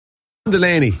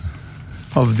Delaney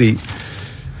of the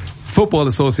Football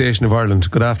Association of Ireland.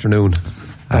 Good afternoon.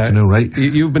 Afternoon, right?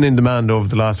 You've been in demand over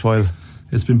the last while.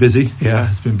 It's been busy. Yeah,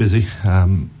 it's been busy.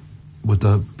 With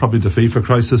probably the FIFA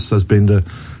crisis has been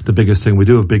the biggest thing. We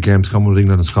do have big games coming with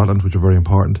England and Scotland, which are very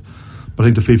important. But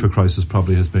I think the FIFA crisis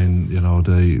probably has been,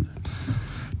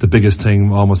 the biggest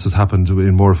thing almost has happened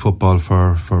in world football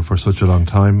for such a long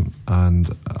time. And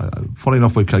funny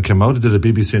enough, I came out and did a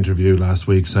BBC interview last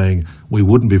week saying we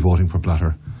wouldn't be voting for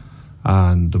Blatter.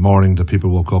 And the morning that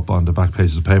people woke up, on the back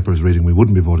pages of papers reading we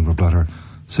wouldn't be voting for Blatter,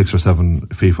 6 or 7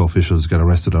 FIFA officials get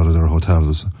arrested out of their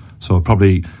hotels. So it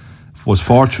probably was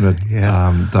fortunate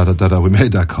that we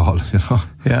made that call,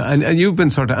 Yeah, and you've been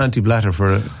sort of anti-Blatter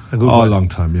for a good while. A long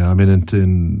time, yeah. I mean, in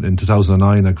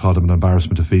 2009 I called him an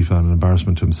embarrassment to FIFA and an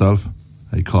embarrassment to himself.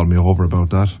 He called me over about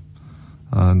that.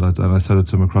 And I said it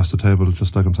to him across the table,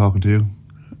 just like I'm talking to you,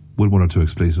 with 1 or 2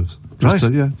 expletives. Right.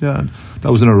 And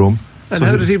that was in a room. And so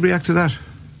how did he react to that?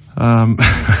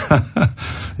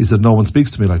 He said, no one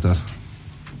speaks to me like that.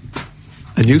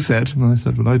 And you said? And I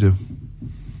said, well, I do.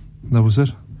 And that was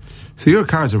it. So your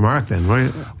cards are marked then,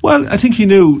 right? Well, I think he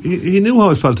knew how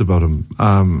I felt about him.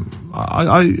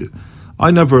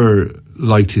 I never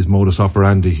liked his modus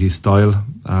operandi, his style.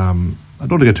 I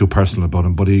don't want to get too personal about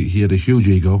him, but he had a huge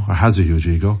ego, or has a huge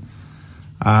ego.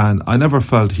 And I never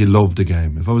felt he loved the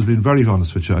game. If I was being very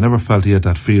honest with you, I never felt he had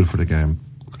that feel for the game.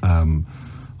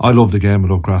 I love the game. I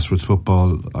love grassroots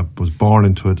football. I was born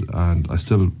into it, and I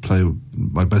still play.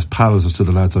 My best pals are still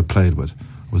the lads I played with.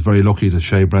 I was very lucky that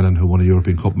Shea Brennan, who won a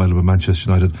European Cup medal with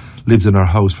Manchester United, lived in our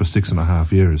house for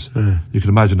 6.5 years. You can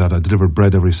imagine that. I delivered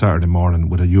bread every Saturday morning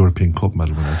with a European Cup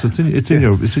medal winner. So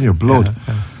it's in your blood.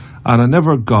 Yeah. And I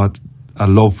never got a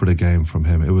love for the game from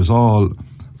him. It was all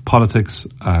politics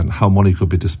and how money could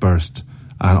be dispersed,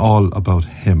 and all about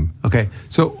him. Okay,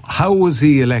 so how was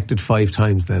he elected 5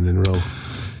 times then in a row?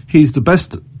 He's the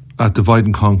best at divide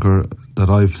and conquer that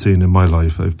I've seen in my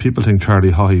life. If people think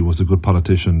Charlie Haughey was a good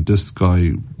politician, this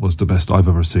guy was the best I've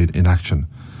ever seen in action.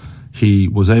 He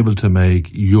was able to make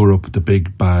Europe the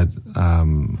big bad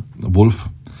wolf,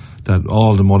 that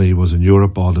all the money was in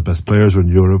Europe, all the best players were in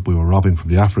Europe, we were robbing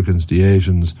from the Africans, the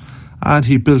Asians, and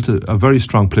he built a very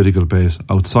strong political base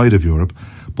outside of Europe,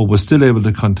 but was still able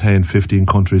to contain 15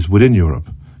 countries within Europe.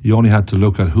 You only had to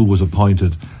look at who was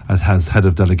appointed as head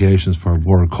of delegations for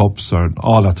World Cups or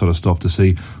all that sort of stuff to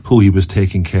see who he was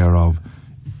taking care of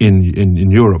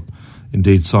in Europe.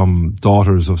 Indeed, some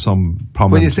daughters of some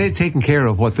prominent... When you say taking care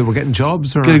of, what, they were getting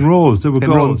jobs? Or getting roles. They were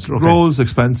roles,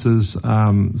 expenses.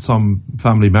 Some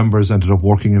family members ended up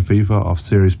working in FIFA of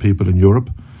serious people in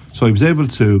Europe. So he was able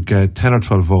to get 10 or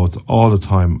 12 votes all the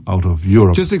time out of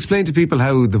Europe. Just explain to people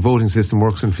how the voting system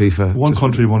works in FIFA. One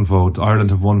country, 1 vote. Ireland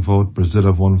have 1 vote. Brazil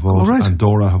have 1 vote. Right.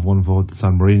 Andorra have 1 vote.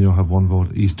 San Marino have 1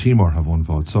 vote. East Timor have 1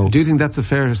 vote. So, do you think that's a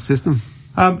fair system?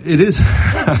 It is.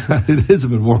 It is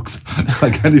if it works,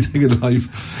 like anything in life.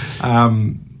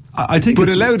 I think. But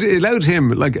it allowed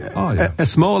him, a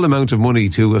small amount of money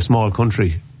to a small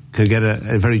country could get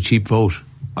a very cheap vote.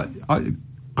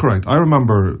 Correct. I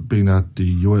remember being at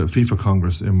the FIFA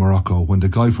Congress in Morocco when the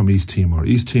guy from East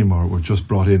Timor were just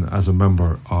brought in as a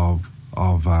member of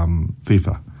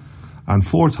FIFA. And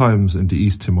 4 times in the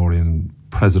East Timorian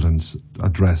president's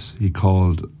address, he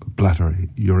called Blatter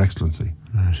Your Excellency.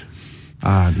 Right.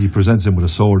 And he presents him with a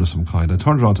sword of some kind. I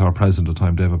turned around to our president at the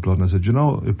time, David Blood, and I said,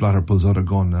 if Blatter pulls out a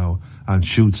gun now and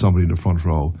shoots somebody in the front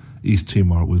row, East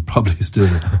Timor will probably still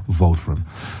vote for him.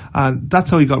 And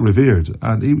that's how he got revered.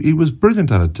 And he was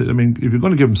brilliant at it. I mean, if you're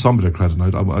going to give him some bit of credit,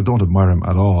 I don't admire him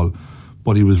at all,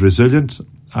 but he was resilient,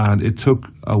 and it took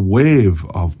a wave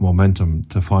of momentum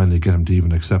to finally get him to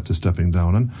even accept the stepping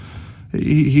down. And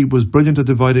he was brilliant at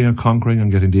dividing and conquering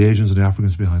and getting the Asians and the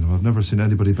Africans behind him. I've never seen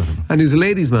anybody better. And he's a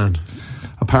ladies' man.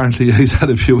 Apparently, he's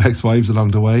had a few ex-wives along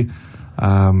the way.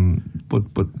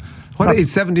 But what?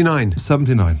 He's 79.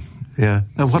 79. Yeah.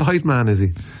 And what height man is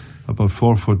he? About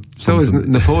 4 foot. So is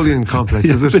Napoleon complex,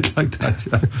 yeah, is it? A bit like that,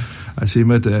 yeah. Actually,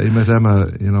 he met Emma,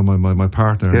 my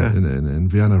partner, in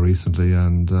Vienna recently,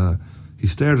 and he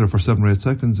stared at her for 7 or 8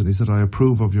 seconds, and he said, I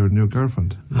approve of your new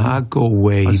girlfriend. Go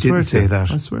away. He didn't say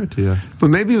that. I swear to you. But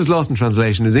maybe he was lost in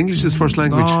translation. Is English his first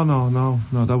language? No,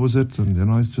 that was it.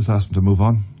 And, I just asked him to move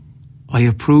on. I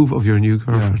approve of your new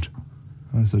girlfriend.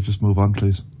 Yeah. I said, just move on,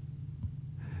 please.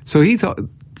 So he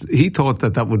thought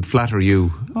that would flatter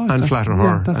you and flatter her.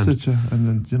 Yeah, that's it, yeah.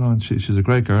 And she's a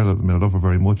great girl. I mean, I love her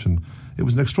very much, and it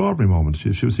was an extraordinary moment.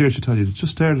 She was here to tell you,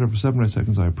 just stared at her for 7 or 8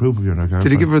 seconds. I approve of your new girlfriend.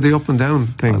 Did he give her the up and down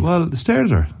thing? Well,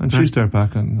 stared at her, and she stared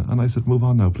back, and I said, move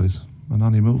on now, please. And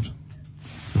on he moved.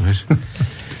 Right.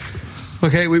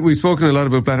 Okay, we've spoken a lot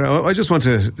about Blatter. I just want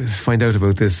to find out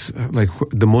about this, like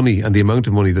the money and the amount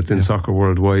of money that's in soccer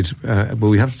worldwide. But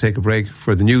we have to take a break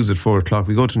for the news at 4:00.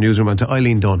 We go to the newsroom and to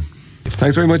Eileen Dunn.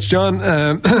 Thanks very much, John.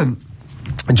 And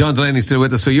John Delaney's still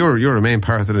with us, so you're a main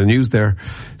part of the news there.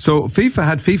 So FIFA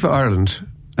had FIFA Ireland,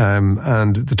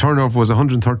 and the turnover was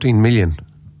 113 million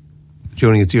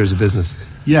during its years of business.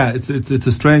 Yeah, it's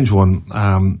a strange one.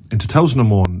 In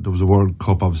 2001, there was a World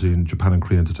Cup, obviously, in Japan and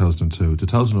Korea in 2002.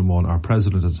 2001, our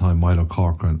president at the time, Milo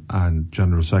Corcoran, and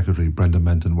General Secretary Brendan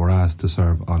Menton were asked to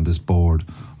serve on this board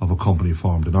of a company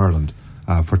formed in Ireland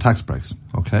for tax breaks.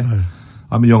 Okay? Right.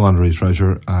 I'm a young honorary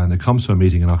treasurer, and it comes to a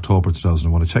meeting in October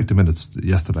 2001. I checked the minutes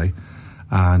yesterday,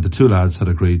 and the two lads had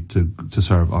agreed to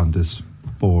serve on this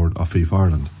board of FIFA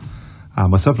Ireland.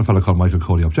 Myself and a fellow called Michael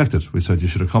Cody objected. We said you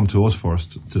should have come to us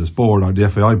first, to this board, or the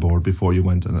FAI board, before you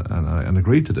went and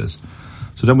agreed to this.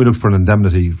 So then we looked for an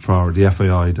indemnity for the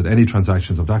FAI that any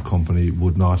transactions of that company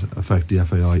would not affect the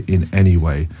FAI in any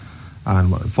way.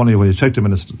 And funny, when you check the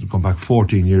minutes, going back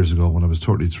 14 years ago when I was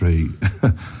 33,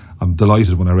 I'm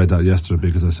delighted when I read that yesterday,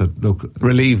 because I said, look...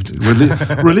 Relieved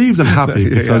and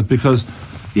happy, because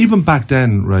even back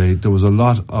then, Ray, there was a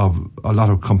lot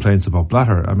of complaints about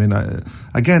Blatter. I mean,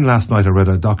 again, last night I read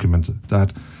a document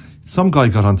that some guy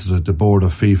got onto the board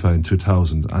of FIFA in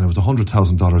 2000, and it was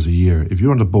 $100,000 a year. If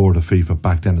you're on the board of FIFA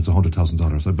back then, it's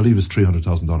 $100,000. I believe it's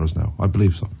 $300,000 now. I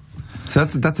believe so. So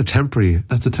that's a temporary...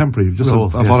 That's a temporary, just role,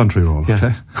 a voluntary role, yeah.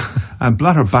 Okay? And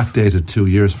Blatter backdated 2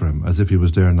 years for him, as if he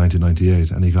was there in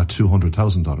 1998, and he got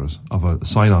 $200,000 of a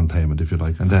sign-on payment, if you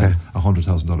like, and then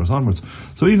 $100,000 onwards.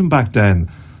 So even back then,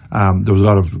 there was a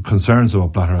lot of concerns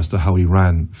about Blatter as to how he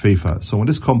ran FIFA. So when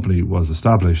this company was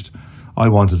established, I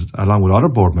wanted, along with other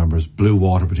board members, blue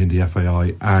water between the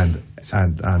FAI and so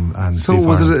FIFA.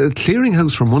 Was it a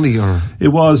clearinghouse for money, or...? It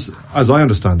was, as I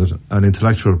understand it, an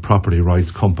intellectual property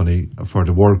rights company for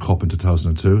the World Cup in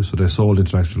 2002. So they sold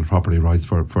intellectual property rights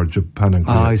for Japan and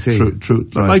Korea. I see.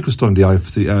 Like was done the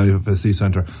IFSC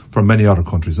Centre for many other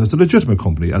countries. And it's a legitimate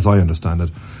company, as I understand it,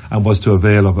 and was to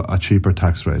avail of a cheaper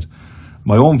tax rate.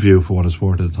 My own view, for what it's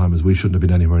worth at the time, is we shouldn't have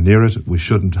been anywhere near it. We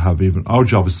shouldn't have even... Our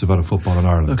job is to develop football in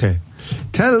Ireland. Okay.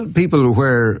 Tell people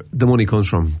where the money comes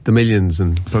from, the millions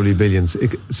and probably billions.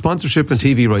 Sponsorship and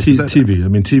TV rights. TV. I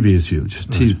mean, TV is huge.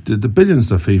 Right. The billions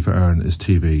that FIFA earn is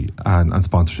TV and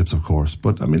sponsorships, of course.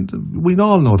 But, I mean, we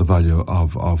all know the value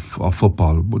of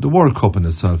football. The World Cup in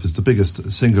itself is the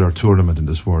biggest singular tournament in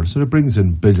this world. So it brings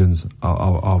in billions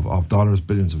of dollars,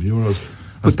 billions of euros.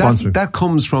 But that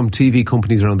comes from TV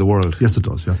companies around the world. Yes, it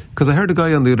does, yeah. Because I heard a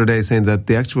guy on the other day saying that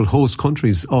the actual host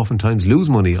countries oftentimes lose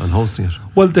money on hosting it.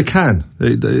 Well, they can.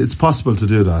 It's possible to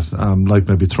do that, like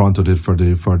maybe Toronto did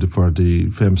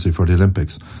famously for the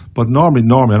Olympics. But normally,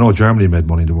 I know Germany made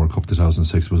money in the World Cup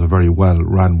 2006. It was a very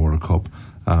well-run World Cup,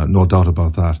 no doubt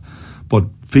about that. But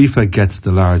FIFA gets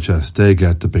the largest, they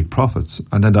get the big profits,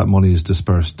 and then that money is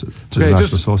dispersed to the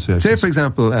national associations. Say, for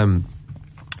example...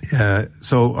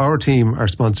 so our team are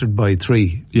sponsored by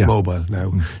 3 Mobile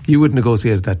now. You would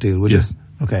negotiate that deal, would you? Yes.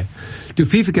 Okay. Do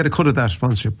FIFA get a cut of that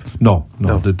sponsorship? No.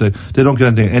 They don't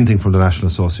get anything from the National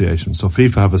Association. So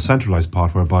FIFA have a centralised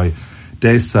part whereby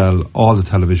they sell all the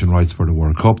television rights for the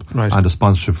World Cup and the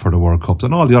sponsorship for the World Cup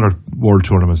and all the other world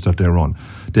tournaments that they run.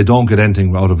 They don't get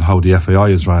anything out of how the FAI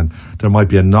is ran. There might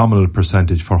be a nominal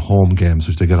percentage for home games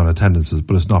which they get on attendances,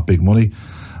 but it's not big money.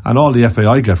 And all the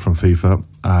FAI get from FIFA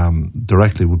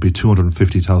directly would be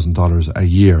 $250,000 a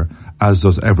year, as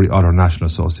does every other national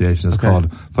association. It's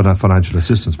called Financial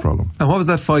Assistance Programme. And what was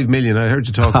that $5 million? I heard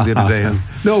you talking the other day. And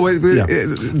the way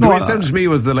it sounded to me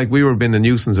was that we were being a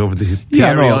nuisance over the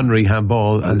Thierry Henry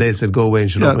handball, and they said go away and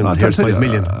shut up, and here's $5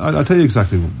 million. I'll tell you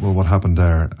exactly what happened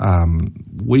there.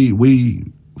 We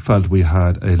felt we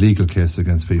had a legal case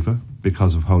against FIFA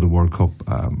because of how the World Cup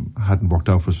hadn't worked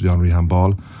out for us with the Henry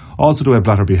handball. Also the way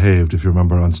Blatter behaved, if you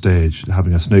remember, on stage,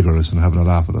 having a snigger at us and having a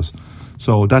laugh at us.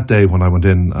 So that day when I went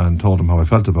in and told him how I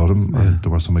felt about him, and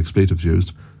there were some expletives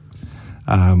used,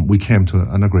 we came to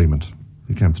an agreement.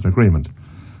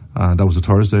 That was a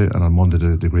Thursday, and on Monday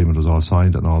the agreement was all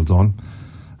signed and all done.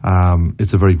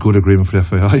 It's a very good agreement for the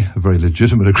FAI, a very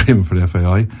legitimate agreement for the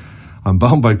FAI. I'm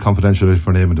bound by confidentiality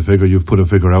for naming the figure. You've put a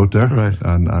figure out there,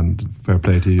 and fair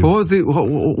play to you. But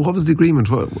what was the agreement?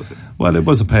 Well, it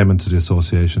was a payment to the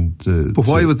association. But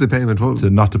why was the payment?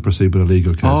 Not to proceed with a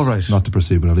legal case. Oh, right. Not to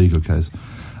proceed with a legal case.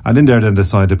 And in there then they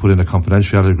put in a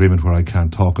confidentiality agreement where I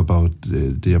can't talk about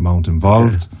the amount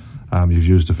involved. You've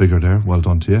used the figure there. Well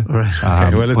done to you. All right.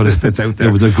 Okay. Well, it's out there.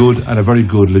 It was a good and a very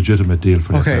good, legitimate deal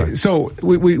for the Okay, so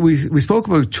we spoke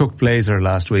about Chuck Blazer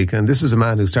last week, and this is a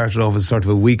man who started off as sort of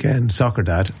a weekend soccer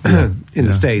dad in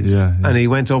the States, and he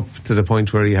went up to the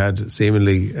point where he had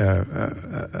seemingly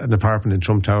an apartment in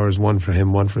Trump Towers, one for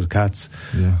him, one for the cats.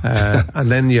 Yeah.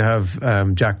 And then you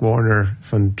have Jack Warner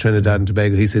from Trinidad and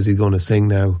Tobago. He says he's going to sing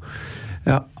now.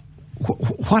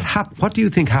 What do you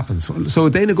think happens? So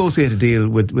they negotiate a deal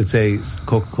with say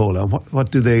Coca-Cola. What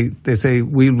do they say?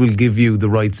 We will give you the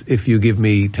rights if you give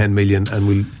me 10 million, and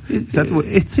we'll.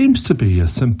 It seems to be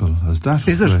as simple as that.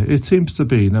 Is it? It seems to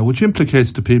be now, which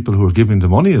implicates the people who are giving the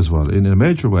money as well in a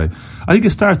major way. I think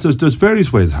it starts. There's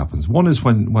various ways it happens. One is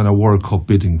when a World Cup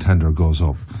bidding tender goes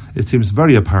up. It seems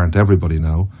very apparent to everybody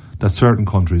now that certain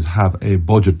countries have a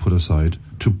budget put aside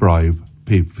to bribe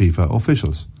FIFA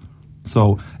officials.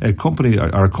 So a company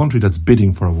or a country that's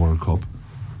bidding for a World Cup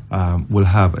will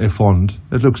have a fund,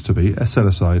 it looks to be, a set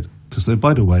aside to say,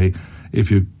 by the way,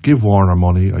 if you give Warner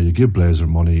money or you give Blazer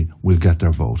money, we'll get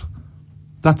their vote.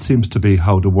 That seems to be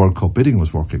how the World Cup bidding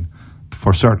was working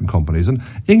for certain companies. And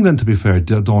England, to be fair,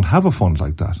 don't have a fund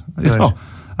like that. You know?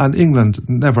 And England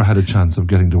never had a chance of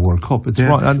getting the World Cup.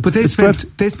 But they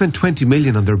spent 20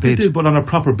 million on their bid. They did, but on a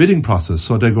proper bidding process.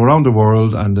 So they go around the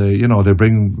world and they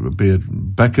bring, be it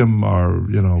Beckham or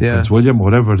Prince William,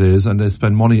 whatever it is, and they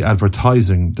spend money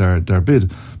advertising their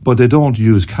bid. But they don't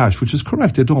use cash, which is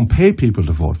correct. They don't pay people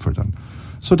to vote for them.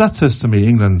 So that says to me,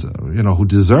 England, who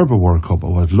deserve a World Cup,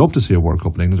 or I'd love to see a World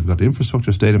Cup in England. They've got the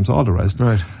infrastructure, stadiums, all the rest.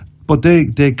 Right. But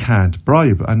they can't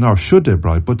bribe, and nor should they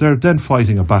bribe. But they're then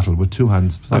fighting a battle with two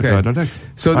hands behind their neck.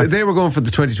 So they were going for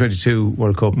the 2022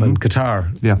 World Cup, and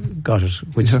Qatar got it,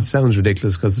 which sounds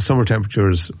ridiculous because the summer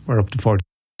temperatures were up to 40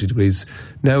 degrees.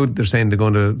 Now they're saying they're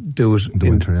going to do it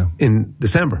in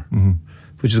December,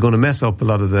 which is going to mess up a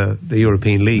lot of the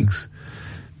European leagues.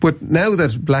 But now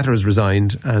that Blatter has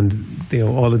resigned, and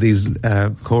all of these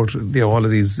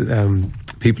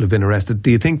people have been arrested,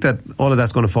 do you think that all of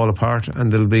that's going to fall apart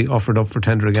and they'll be offered up for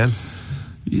tender again?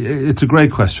 It's a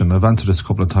great question. I've answered this a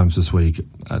couple of times this week.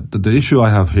 The issue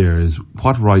I have here is,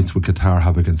 what rights would Qatar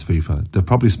have against FIFA? They've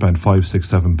probably spent 5, 6,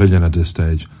 7 billion at this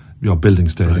stage, building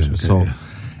stadiums. Right, okay,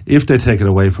 if they take it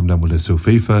away from them, will they sue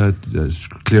FIFA?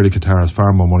 Clearly Qatar has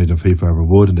far more money than FIFA ever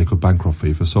would, and they could bankrupt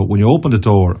FIFA. So when you open the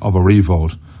door of a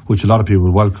revote, which a lot of people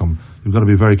would welcome, you've got to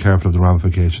be very careful of the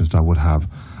ramifications that would have.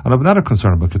 And I've another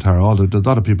concern about Qatar. There's a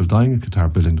lot of people dying in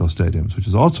Qatar building those stadiums, which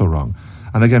is also wrong.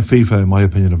 And again, FIFA, in my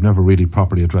opinion, have never really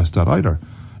properly addressed that either.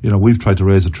 We've tried to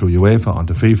raise it through UEFA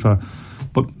onto FIFA.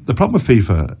 But the problem with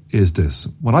FIFA is this.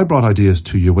 When I brought ideas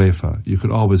to UEFA, you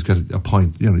could always get a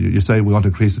point. You say, we want to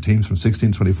increase the teams from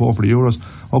 16 to 24 for the Euros.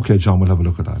 Okay, John, we'll have a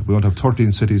look at that. We want to have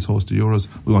 13 cities host the Euros.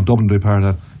 We want Dublin to be part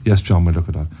of that. Yes, John, we'll look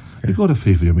at that. Okay. You go to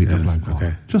FIFA, you're meeting a blank wall.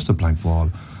 Okay. Just a blank wall.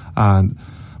 And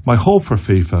my hope for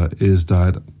FIFA is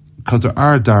that, because there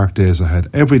are dark days ahead,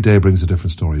 every day brings a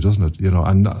different story, doesn't it?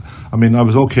 And I mean, I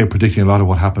was okay predicting a lot of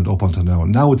what happened up until now.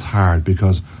 Now it's hard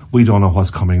because we don't know what's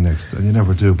coming next, and you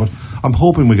never do. But I'm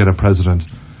hoping we get a president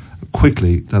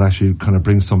quickly that actually kind of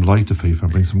brings some light to FIFA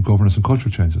and brings some governance and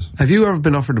culture changes. Have you ever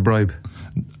been offered a bribe?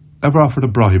 Ever offered a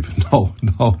bribe? No.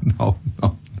 No,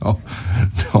 but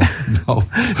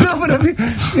I mean,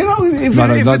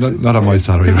 not on my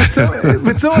salary.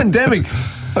 But so endemic.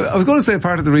 I was going to say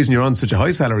part of the reason you're on such a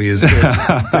high salary is so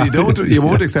you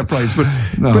won't accept bribes. But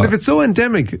if it's so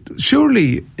endemic,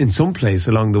 surely in some place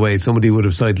along the way somebody would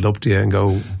have sidled up to you and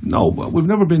go. No, we've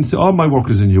never been. All my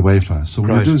work is in UEFA, so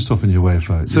we're doing stuff in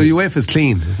UEFA. So UEFA is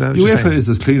clean. Is that what UEFA is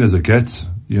as clean as it gets?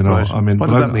 Right. I mean, what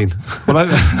does that mean? Well,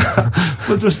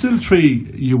 there's still 3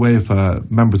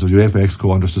 UEFA members of UEFA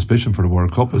Exco under suspicion for the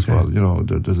World Cup as well.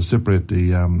 There's a Cypriot,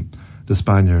 the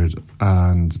Spaniard,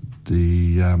 and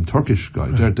the Turkish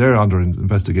guy. They're under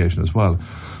investigation as well.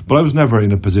 But I was never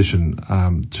in a position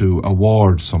to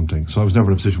award something. So I was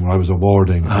never in a position where I was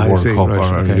awarding a World Cup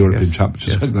or a European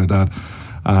Championship, something like that.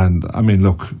 And I mean,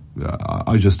 look,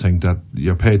 I just think that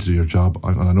you're paid to do your job,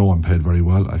 and I know I'm paid very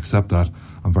well. I accept that.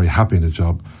 I'm very happy in the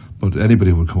job. But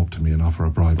anybody who would come up to me and offer a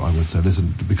bribe, I would say,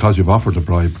 listen, because you've offered a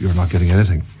bribe, you're not getting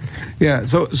anything. Yeah,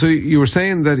 so you were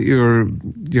saying that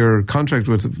your contract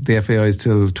with the FAI is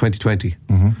till 2020.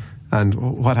 Mm-hmm. And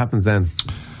what happens then?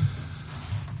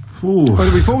 Well,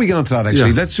 before we get on to that,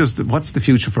 actually, what's the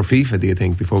future for FIFA, do you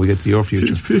think, before we get to your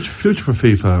future? Future for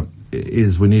FIFA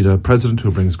is we need a president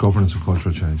who brings governance and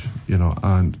cultural change,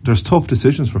 and there's tough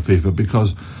decisions for FIFA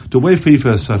because the way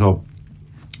FIFA is set up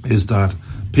is that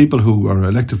people who are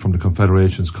elected from the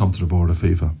confederations come to the board of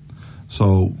FIFA.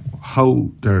 So how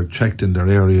they're checked in their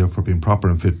area for being proper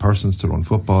and fit persons to run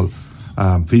football,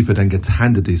 FIFA then gets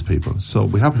handed these people. So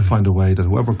we have to find a way that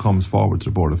whoever comes forward to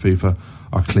the board of FIFA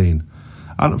are clean.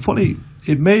 And funny,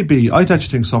 it may be, I'd actually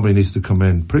think somebody needs to come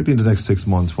in, particularly in the next 6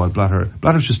 months, while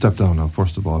Blatter should step down now,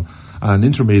 first of all, and an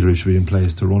intermediary should be in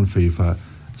place to run FIFA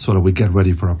so that we get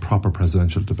ready for a proper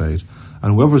presidential debate.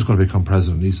 And whoever's going to become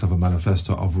president needs to have a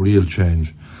manifesto of real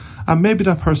change. And maybe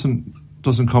that person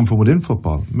doesn't come from within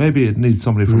football. Maybe it needs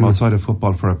somebody from outside of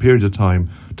football for a period of time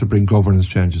to bring governance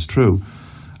changes through.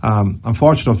 I'm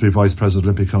fortunate enough to be Vice President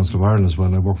of the Olympic Council of Ireland as well,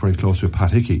 and I work very closely with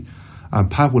Pat Hickey. And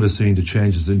Pat would have seen the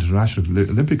changes in the International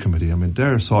Olympic Committee. I mean,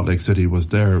 their Salt Lake City was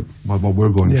their, what we're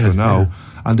going through now,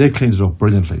 and they cleaned it up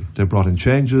brilliantly. They brought in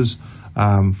changes,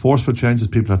 forceful changes.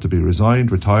 People had to be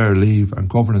resigned, retire, leave, and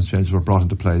governance changes were brought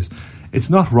into place. It's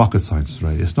not rocket science,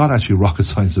 right? It's not actually rocket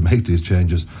science to make these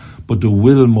changes, but the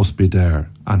will must be there.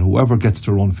 And whoever gets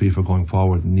to run FIFA going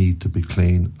forward need to be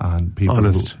clean and people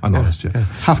honest. Honest.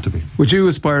 Have to be. Would you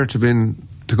aspire to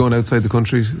going outside the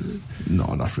country? No,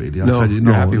 not really. I'll tell you,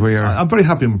 you're happy where you are. I'm very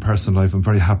happy in my personal life. I'm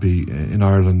very happy in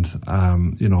Ireland.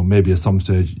 Maybe at some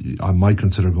stage I might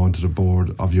consider going to the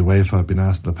board of UEFA. I've been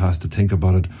asked in the past to think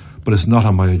about it, but it's not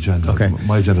on my agenda. Okay.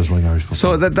 My agenda is running Irish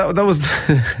football. So that was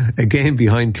a game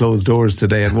behind closed doors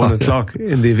today at 1 o'clock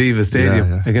in the Aviva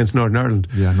Stadium against Northern Ireland.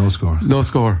 Yeah, no score. No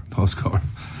score. No score.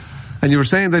 And you were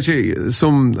saying that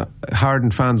some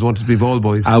hardened fans wanted to be ball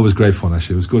boys. It was great fun,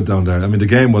 actually. It was good down there. I mean, the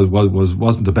game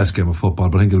wasn't the best game of football,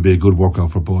 but I think it'll be a good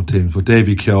workout for both teams. But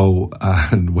Davy Keogh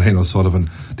and Wayne O'Sullivan,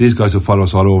 these guys who follow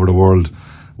us all over the world,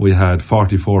 we had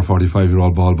 44,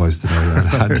 45-year-old ball boys today.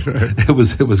 And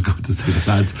it was good to see the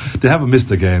lads. They haven't missed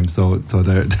a game, so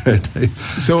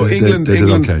England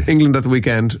at the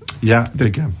weekend. Yeah,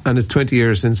 big game. And it's 20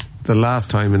 years since the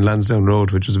last time in Lansdowne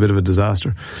Road, which was a bit of a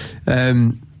disaster.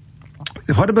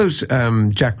 What about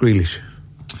Jack Grealish?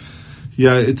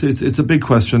 Yeah, it's a big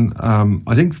question.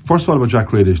 I think, first of all, about Jack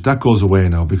Grealish, that goes away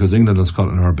now because England and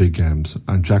Scotland are big games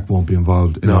and Jack won't be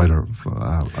involved in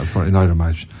either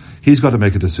match. He's got to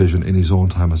make a decision in his own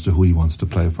time as to who he wants to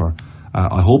play for.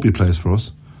 I hope he plays for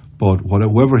us, but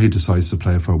whoever he decides to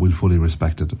play for, we'll fully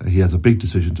respect it. He has a big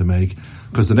decision to make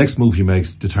because the next move he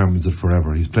makes determines it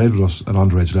forever. He's played with us at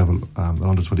underage level, at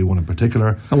under 21 in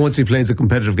particular. And once he plays a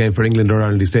competitive game for England or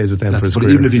Ireland, he stays with them for his career.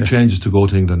 But even if he changes to go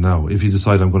to England now, if he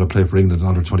decides I'm going to play for England at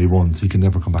under 21s, he can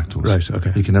never come back to us. Right,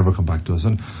 okay. He can never come back to us.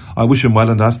 And I wish him well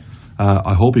in that.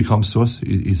 I hope he comes to us.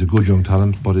 He's a good young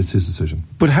talent, but it's his decision.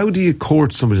 But how do you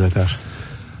court somebody like that?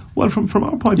 Well, from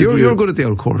our point of view... You're good at the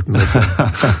old courting. That's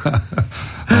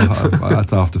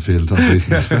off the field, that's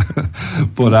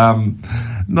recent. But,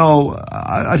 no,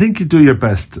 I think you do your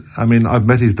best. I mean, I've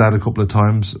met his dad a couple of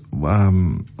times.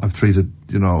 I've treated,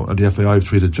 at the FAI, I've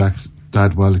treated Jack's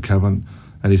dad well, Kevin.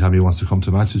 Anytime he wants to come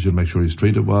to matches, you'll make sure he's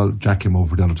treated well. Jack came over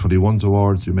for the under 21s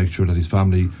awards. You make sure that his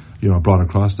family, brought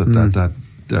across that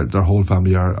their whole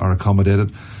family are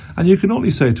accommodated. And you can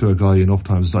only say to a guy enough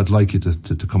times, I'd like you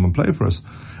to come and play for us.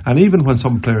 And even when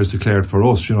some players declared for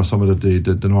us, some of the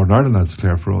Northern Ireland lads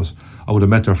declared for us, I would have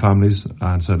met their families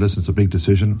and said, listen, it's a big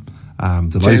decision.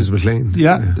 James McLean.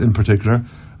 Yeah, in particular.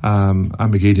 And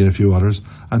McGeady and a few others.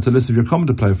 And said, listen, if you're coming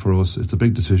to play for us, it's a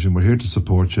big decision. We're here to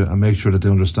support you and make sure that they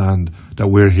understand that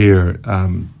we're here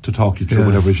to talk you through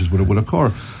whatever issues will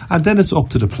occur. And then it's up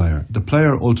to the player. The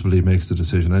player ultimately makes the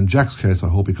decision. In Jack's case, I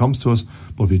hope he comes to us.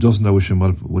 But if he doesn't, I wish him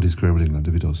well with his career with England,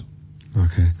 if he does.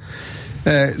 Okay.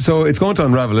 So it's going to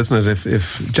unravel, isn't it?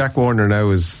 If Jack Warner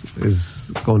now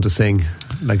is going to sing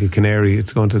like a canary,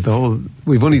 it's going to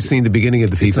we've only seen the beginning of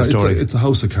the FIFA story. It's a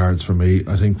house of cards for me.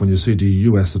 I think when you see the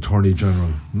US Attorney General,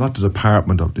 not the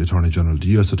Department of the Attorney General, the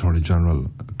US Attorney General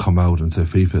come out and say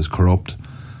FIFA is corrupt,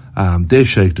 they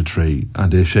shake the tree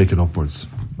and they shake it upwards.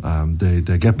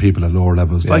 They get people at lower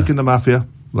levels, like in the mafia,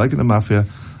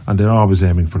 and they're always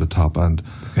aiming for the top. And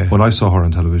when I saw her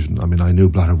on television, I mean, I knew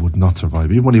Blatter would not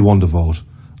survive. Even when he won the vote,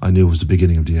 I knew it was the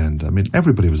beginning of the end. I mean,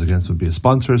 everybody was against him, be it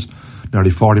sponsors, nearly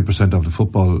 40% of the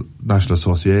football national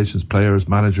associations, players,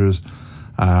 managers,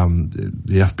 the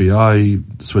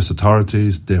FBI, the Swiss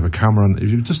authorities, David Cameron. If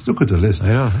you just look at the list, I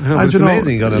know it's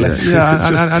amazing. He got elected.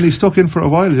 And he's stuck in for a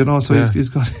while, so he's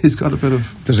got a bit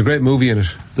of. There's a great movie in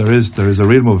it. There is a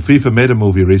real movie. FIFA made a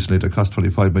movie recently that cost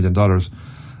 $25 million.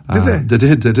 Did they?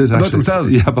 They did actually. About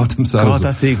themselves? Yeah, about themselves. God,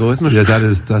 that's ego, isn't it? Yeah,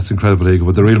 that's incredible ego.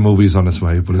 But the real movie's on its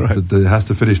way. But it has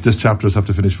to finish. This chapters have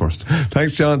to finish first.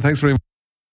 Thanks, John. Thanks very much.